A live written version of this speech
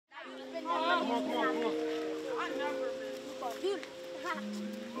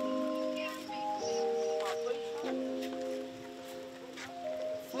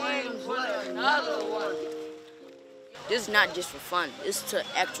Flames with another one. This is not just for fun. It's to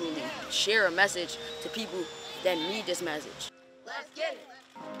actually share a message to people that need this message. Let's get it.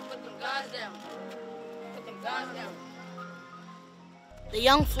 Put them guns down. Put them guns down. The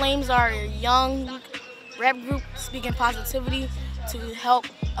Young Flames are a young rap group speaking positivity to help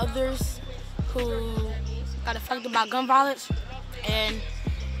others who got affected by gun violence and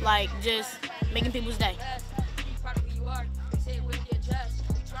like just making people's day.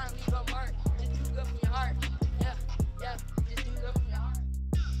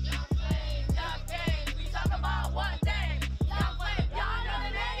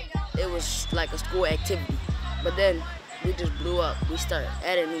 It was like a school activity, but then we just blew up. We started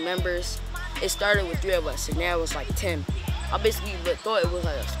adding new members. It started with 3 of us, and now it's like 10. I basically thought it was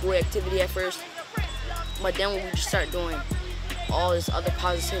like a school activity at first, but then when we just started doing all this other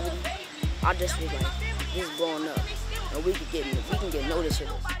positivity, I just was like, this is blowing up, and we can get noticed for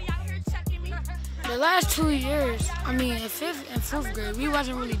this. The last 2 years, I mean, in 5th and 4th grade, we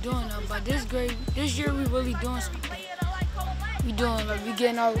wasn't really doing that, but this year we really doing something. We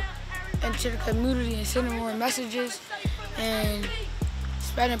getting out into the community and sending more messages and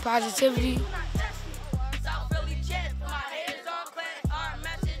spreading positivity.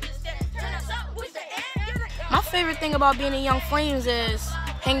 My favorite thing about being in Young Flames is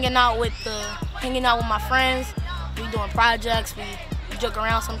hanging out with my friends. We doing projects. We joke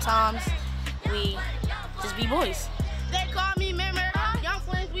around sometimes. We just be boys. They call me member. Young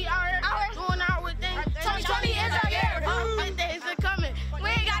Flames, we are doing our thing. 2020 is our year. My days are coming. We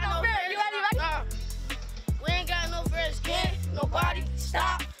ain't got no fear. You ready? We ain't got no fear. Can't nobody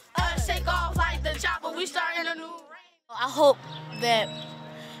stop us. Take off like the chopper. We starting a new reign. I hope that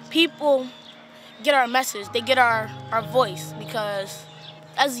people get our message. They get our voice, because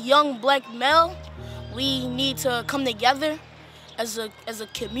as young black male, we need to come together as a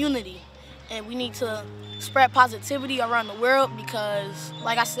community. And we need to spread positivity around the world, because,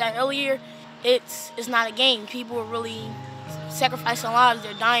 like I said earlier, it's not a game. People are really sacrificing lives.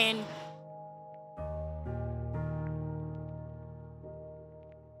 They're dying